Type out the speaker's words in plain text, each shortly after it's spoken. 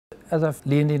As I've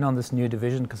leaned in on this new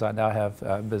division, because I now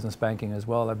have business banking as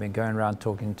well, I've been going around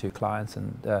talking to clients,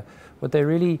 and what they're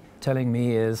really telling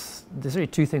me is there's really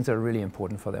two things that are really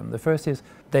important for them. The first is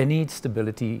they need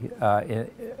stability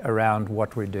around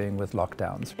what we're doing with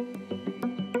lockdowns.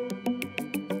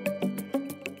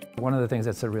 One of the things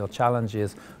that's a real challenge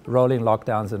is rolling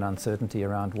lockdowns and uncertainty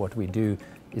around what we do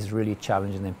is really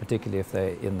challenging them, particularly if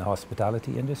they're in the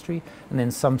hospitality industry. And then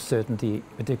some certainty,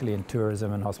 particularly in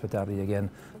tourism and hospitality again,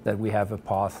 that we have a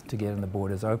path to getting the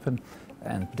borders open.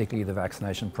 And particularly the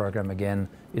vaccination program again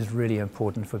is really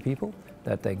important for people,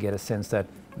 that they get a sense that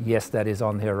yes, that is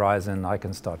on the horizon, I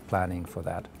can start planning for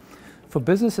that. For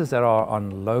businesses that are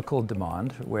on local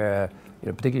demand, where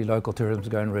particularly local tourism is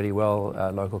going really well,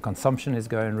 local consumption is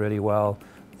going really well,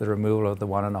 the removal of the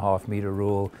 1.5 meter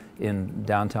rule in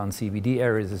downtown CBD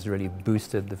areas has really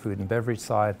boosted the food and beverage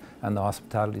side and the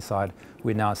hospitality side.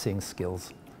 We're now seeing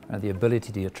skills and the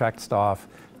ability to attract staff,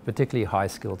 particularly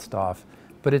high-skilled staff.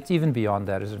 But it's even beyond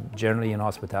that. Generally in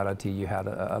hospitality, you had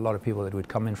a lot of people that would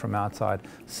come in from outside.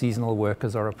 Seasonal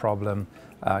workers are a problem.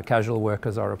 Casual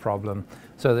workers are a problem.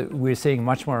 So we're seeing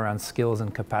much more around skills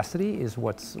and capacity is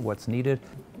what's needed.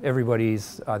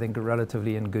 Everybody's, I think,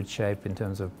 relatively in good shape in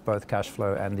terms of both cash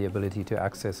flow and the ability to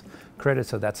access credit.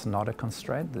 So that's not a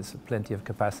constraint. There's plenty of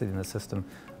capacity in the system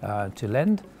to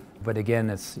lend. But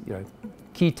again, it's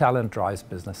key talent drives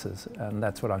businesses, and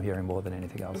that's what I'm hearing more than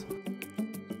anything else.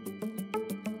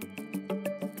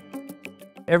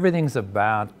 Everything's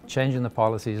about changing the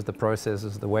policies, the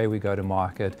processes, the way we go to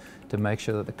market to make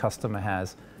sure that the customer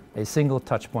has a single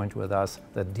touch point with us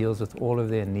that deals with all of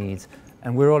their needs.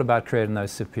 And we're all about creating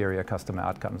those superior customer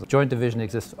outcomes. The joint division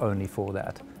exists only for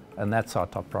that, and that's our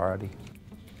top priority.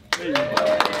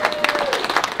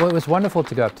 Well, it was wonderful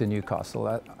to go up to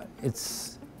Newcastle.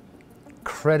 It's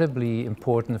incredibly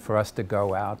important for us to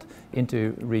go out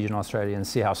into regional Australia and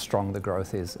see how strong the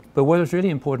growth is. But what was really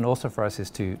important also for us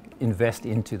is to invest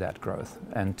into that growth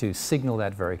and to signal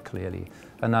that very clearly.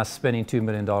 And us spending $2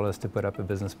 million to put up a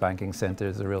business banking centre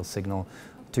is a real signal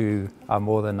to our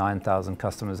more than 9,000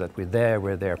 customers that we're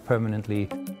there permanently.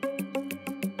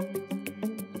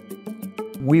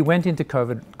 We went into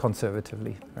COVID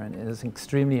conservatively, right? It was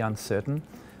extremely uncertain.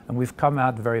 And we've come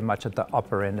out very much at the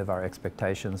upper end of our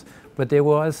expectations. But there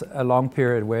was a long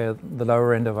period where the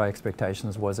lower end of our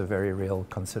expectations was a very real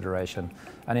consideration.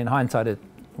 And in hindsight,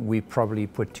 we probably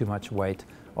put too much weight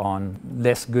on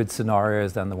less good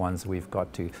scenarios than the ones we've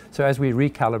got to. So as we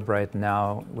recalibrate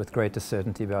now with greater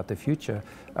certainty about the future,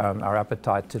 our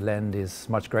appetite to lend is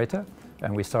much greater.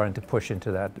 And we're starting to push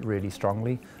into that really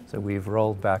strongly. So we've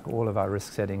rolled back all of our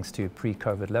risk settings to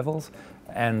pre-COVID levels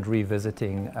and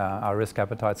revisiting our risk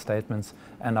appetite statements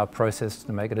and our process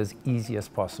to make it as easy as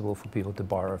possible for people to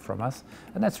borrow from us.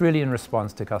 And that's really in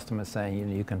response to customers saying,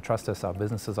 you can trust us, our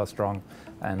businesses are strong,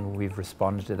 and we've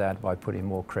responded to that by putting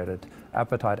more credit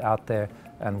appetite out there,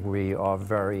 and we are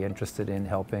very interested in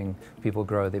helping people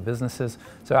grow their businesses.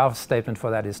 So our statement for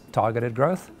that is targeted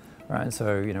growth. Right,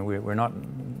 so we're not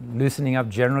loosening up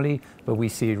generally, but we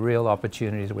see real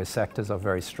opportunities where sectors are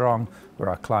very strong, where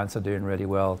our clients are doing really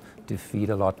well, to feed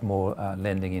a lot more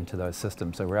lending into those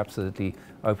systems. So we're absolutely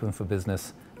open for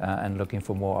business and looking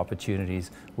for more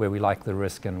opportunities where we like the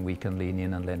risk and we can lean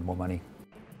in and lend more money.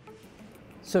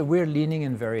 So we're leaning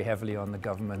in very heavily on the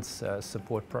government's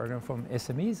support program from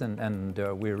SMEs, and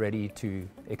we're ready to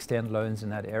extend loans in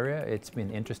that area. It's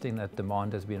been interesting that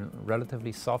demand has been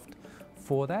relatively soft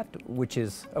for that, which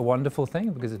is a wonderful thing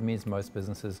because it means most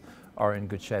businesses are in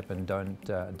good shape and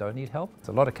don't need help. There's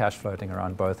a lot of cash floating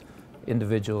around. Both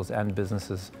individuals and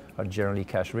businesses are generally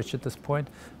cash rich at this point,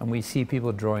 and we see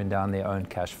people drawing down their own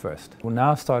cash first. We're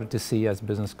now starting to see, as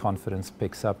business confidence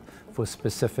picks up, for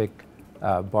specific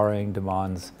borrowing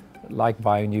demands like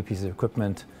buying new pieces of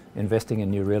equipment, investing in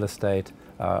new real estate,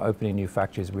 opening new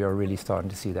factories. We are really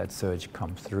starting to see that surge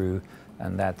come through.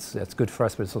 And that's good for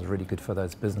us, but it's also really good for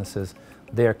those businesses.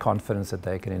 Their confidence that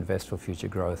they can invest for future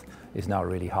growth is now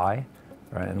really high,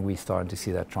 right? And we're starting to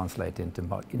see that translate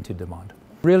into demand.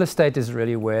 Real estate is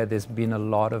really where there's been a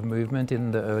lot of movement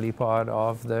in the early part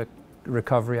of the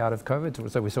recovery out of COVID.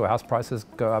 So we saw house prices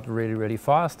go up really, really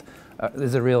fast.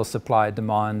 There's a real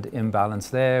supply-demand imbalance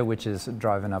there, which is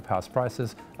driving up house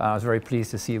prices. I was very pleased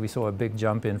to see we saw a big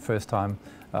jump in first-time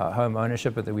home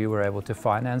ownership that we were able to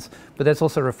finance. But that's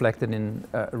also reflected in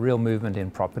a real movement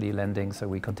in property lending. So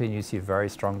we continue to see very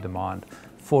strong demand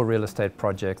for real estate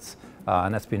projects,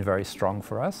 and that's been very strong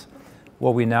for us.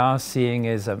 What we're now seeing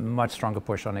is a much stronger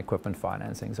push on equipment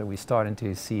financing. So we're starting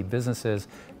to see businesses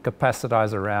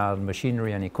capacitize around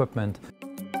machinery and equipment.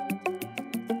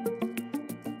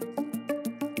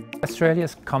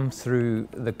 Australia's come through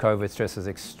the COVID stresses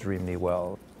extremely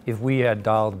well. If we had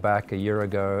dialed back a year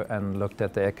ago and looked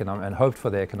at the economic and hoped for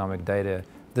the economic data,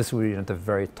 this would be at the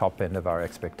very top end of our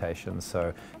expectations.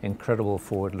 So incredible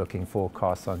forward-looking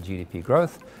forecasts on GDP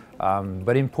growth,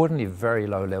 but importantly, very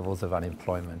low levels of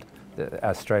unemployment. The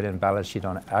Australian balance sheet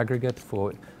on aggregate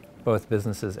for both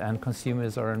businesses and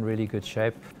consumers are in really good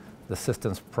shape. The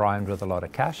system's primed with a lot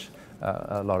of cash.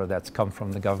 A lot of that's come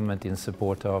from the government in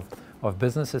support of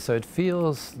businesses, so it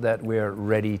feels that we're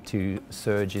ready to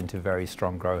surge into very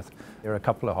strong growth. There are a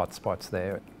couple of hotspots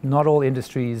there. Not all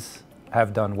industries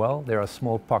have done well. There are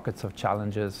small pockets of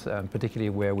challenges,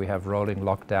 particularly where we have rolling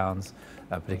lockdowns,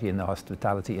 particularly in the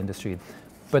hospitality industry.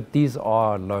 But these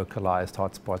are localized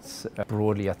hotspots.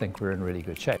 Broadly, I think we're in really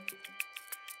good shape.